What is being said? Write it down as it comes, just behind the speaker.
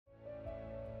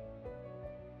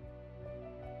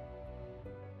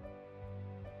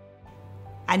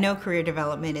I know career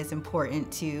development is important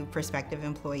to prospective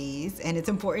employees, and it's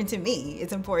important to me.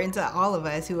 It's important to all of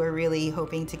us who are really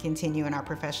hoping to continue in our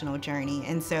professional journey.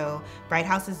 And so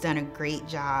Brighthouse has done a great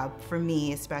job, for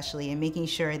me especially, in making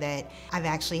sure that I've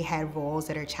actually had roles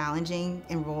that are challenging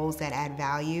and roles that add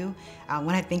value.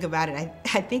 When I think about it,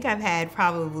 I think I've had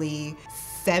probably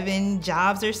 7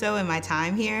 jobs or so in my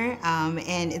time here.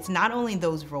 And it's not only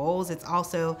those roles, it's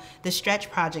also the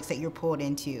stretch projects that you're pulled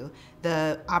into,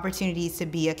 the opportunities to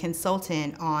be a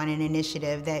consultant on an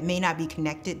initiative that may not be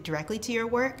connected directly to your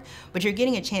work, but you're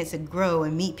getting a chance to grow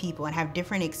and meet people and have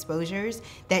different exposures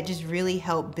that just really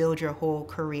help build your whole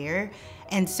career.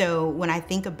 And so when I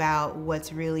think about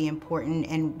what's really important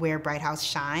and where Brighthouse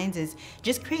shines is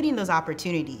just creating those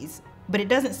opportunities. But it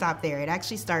doesn't stop there. It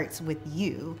actually starts with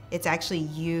you. It's actually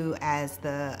you as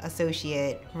the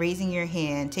associate raising your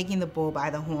hand, taking the bull by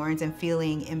the horns, and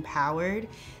feeling empowered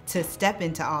to step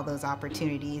into all those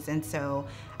opportunities. And so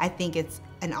I think it's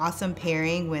an awesome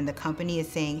pairing when the company is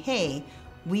saying, hey,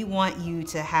 we want you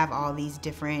to have all these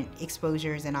different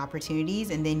exposures and opportunities,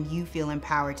 and then you feel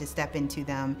empowered to step into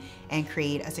them and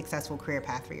create a successful career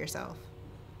path for yourself.